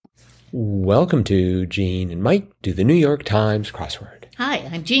Welcome to Gene and Mike do the New York Times crossword. Hi,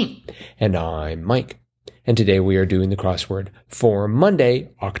 I'm Jean. And I'm Mike. And today we are doing the crossword for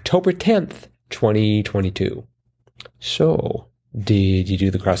Monday, October 10th, 2022. So, did you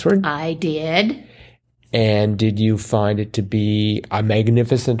do the crossword? I did. And did you find it to be a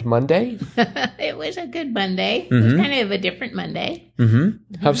magnificent Monday? It was a good Monday. It was kind of a different Monday.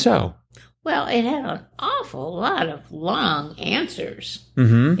 How so? Well, it had an awful lot of long answers.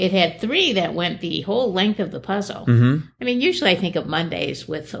 Mm-hmm. It had 3 that went the whole length of the puzzle. I mean, usually I think of Mondays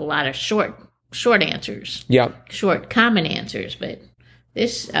with a lot of short answers. Yeah. Short, common answers. But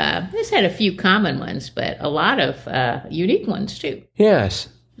this had a few common ones, but a lot of unique ones, too. Yes,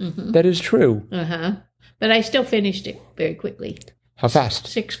 that is true. But I still finished it very quickly. How fast?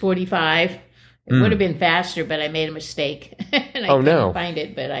 6:45. It would have been faster, but I made a mistake. And I couldn't find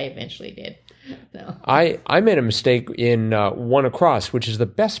it, but I eventually did. So. I made a mistake in One Across, which is the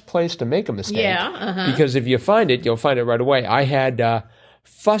best place to make a mistake. Yeah. Because if you find it, you'll find it right away. I had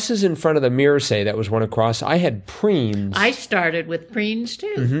fusses in front of the mirror say that was One Across. I had preens. I started with preens,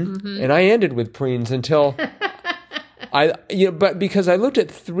 too. And I ended with preens until... but because I looked at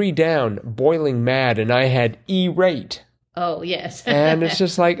 3 down, boiling mad, and I had E-rate. Oh, yes. And it's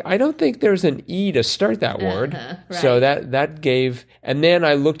just like, I don't think there's an E to start that word. Right. So that gave, and then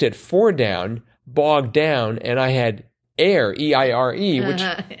I looked at 4 down, bogged down, and I had air, E-I-R-E, which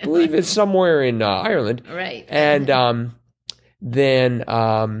I believe is somewhere in Ireland. Right. And then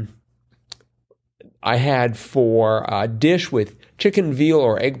I had for dish with chicken, veal,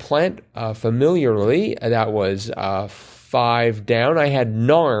 or eggplant, familiarly, that was 5 down. I had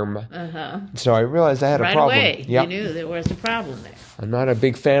narm. So I realized I had a problem. Right away, Yep. you knew there was a problem there. I'm not a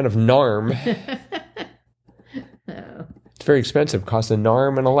big fan of narm. Oh. It's very expensive. Costs a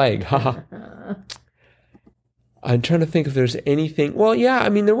narm and a leg. I'm trying to think if there's anything. Well, yeah, I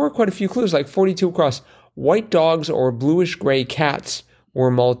mean, there were quite a few clues, like 42 across. White dogs or bluish-gray cats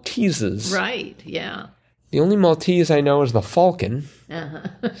or Malteses. Right, yeah. The only Maltese I know is the falcon.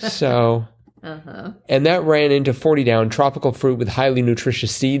 So... And that ran into 40 down, tropical fruit with highly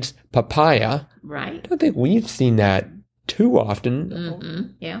nutritious seeds, papaya. Right. I don't think we've seen that too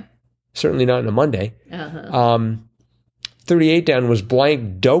often. Yeah. Certainly not on a Monday. 38 down was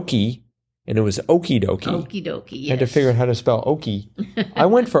blank dokie, and it was okie dokie. Okie dokie, yes. I had to figure out how to spell okie. I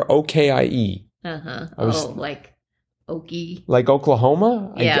went for O-K-I-E. Like Okie. Like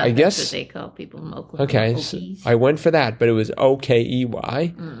Oklahoma? Yeah, I guess. that's what they call people from Oklahoma. Okay, so I went for that, but it was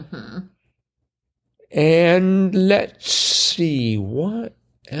O-K-E-Y. And let's see, what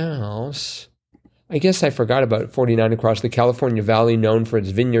else? I guess I forgot about 49 across the California Valley, known for its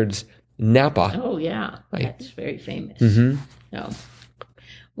vineyards, Napa. Oh, yeah. That's very famous. So,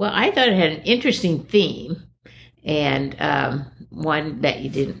 well, I thought it had an interesting theme, and one that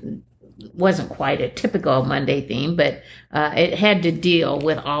wasn't quite a typical Monday theme, but it had to deal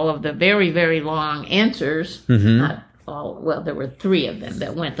with all of the very, very long answers. Well, there were 3 of them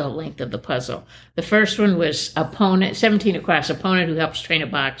that went the length of the puzzle. The first one was 17 across, opponent who helps train a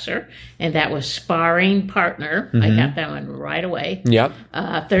boxer, and that was sparring partner. I got that one right away. Yep.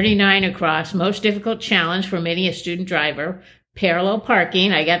 39 across, most difficult challenge for many a student driver, parallel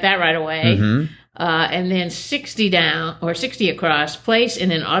parking. I got that right away. And then 60 down, or 60 across, place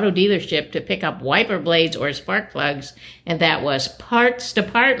in an auto dealership to pick up wiper blades or spark plugs, and that was parts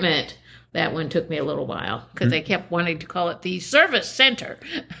department. That one took me a little while because I kept wanting to call it the service center.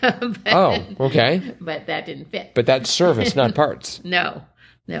 Okay. But that didn't fit. But that's service, not parts. No.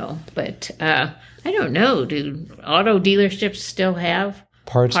 But I don't know. Do auto dealerships still have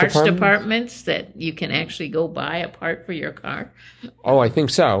parts departments that you can actually go buy a part for your car? Oh, I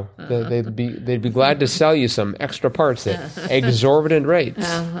think so. They'd be glad to sell you some extra parts at exorbitant rates.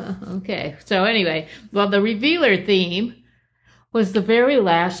 Okay. So anyway, well, the revealer theme was the very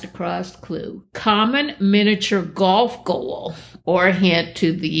last across clue. Common miniature golf goal, or a hint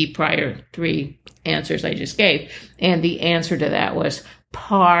to the prior 3 answers I just gave. And the answer to that was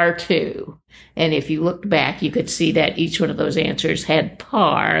par 2. And if you looked back, you could see that each one of those answers had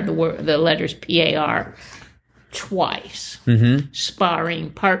par, the letters P-A-R, twice.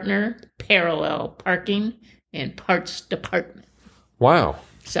 Sparring partner, parallel parking, and parts department. Wow.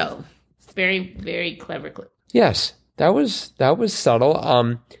 So, very, very clever clue. Yes. That was subtle.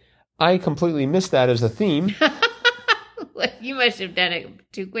 I completely missed that as a theme. You must have done it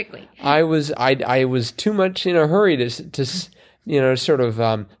too quickly. I was too much in a hurry to sort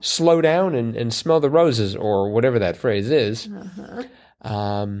of slow down and smell the roses, or whatever that phrase is.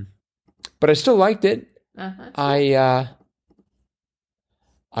 But I still liked it. I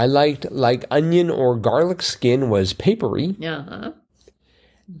liked, like, onion or garlic skin was papery.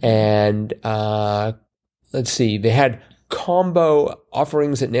 And let's see, they had combo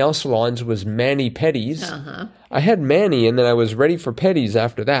offerings at nail salons was mani-pedis. I had mani, and then I was ready for pedis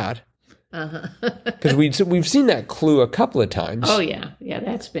after that. Because we've seen that clue a couple of times. Oh, yeah. Yeah,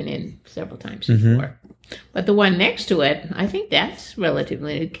 that's been in several times before. But the one next to it, I think that's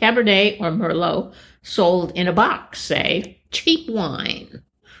relatively new. Cabernet or Merlot sold in a box, say, cheap wine.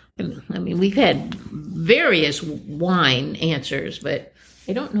 I mean, we've had various wine answers, but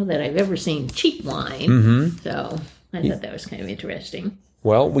I don't know that I've ever seen cheap wine. So I thought that was kind of interesting.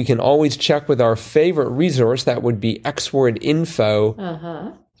 Well, we can always check with our favorite resource. That would be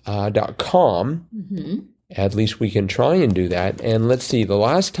xwordinfo.com. At least we can try and do that. And let's see, the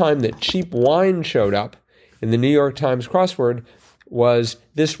last time that cheap wine showed up in the New York Times crossword was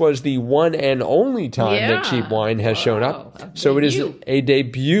the one and only time that cheap wine has shown up. So it is a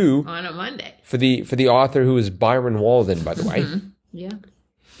debut on a Monday for the author, who is Byron Walden, by the way. Yeah.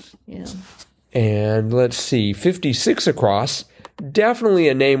 And let's see, 56 across. Definitely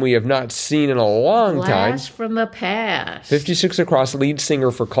a name we have not seen in a long time. Blast from the past. 56 across, lead singer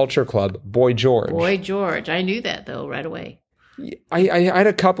for Culture Club, Boy George. Boy George. I knew that, though, right away. I had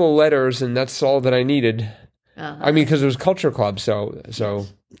a couple of letters, and that's all that I needed. I mean, because it was Culture Club, so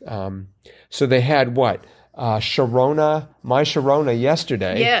they had what? Sharona, My Sharona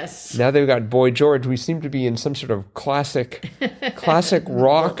yesterday. Yes. Now they've got Boy George. We seem to be in some sort of classic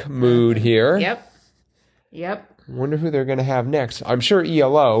rock mood here. Yep. Wonder who they're going to have next. I'm sure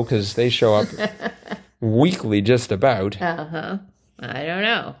ELO, because they show up weekly just about. I don't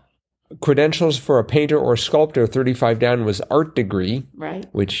know. Credentials for a painter or sculptor, 35 down, was art degree. Right.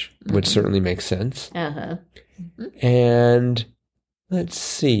 Which would certainly make sense. And let's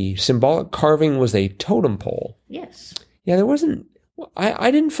see. Symbolic carving was a totem pole. Yes. Yeah, there wasn't... I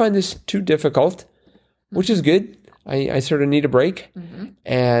didn't find this too difficult, which is good. I sort of need a break.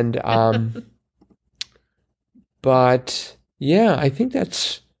 And... but, yeah, I think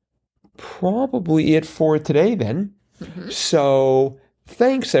that's probably it for today then. So,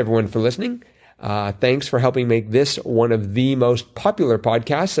 thanks, everyone, for listening. Thanks for helping make this one of the most popular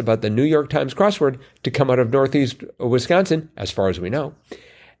podcasts about the New York Times crossword to come out of Northeast Wisconsin, as far as we know.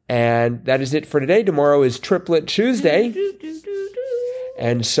 And that is it for today. Tomorrow is Triplet Tuesday.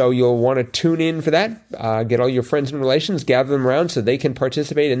 And so you'll want to tune in for that. Get all your friends and relations, gather them around so they can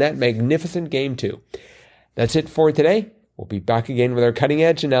participate in that magnificent game too. That's it for today. We'll be back again with our cutting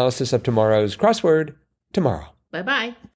edge analysis of tomorrow's crossword tomorrow. Bye-bye.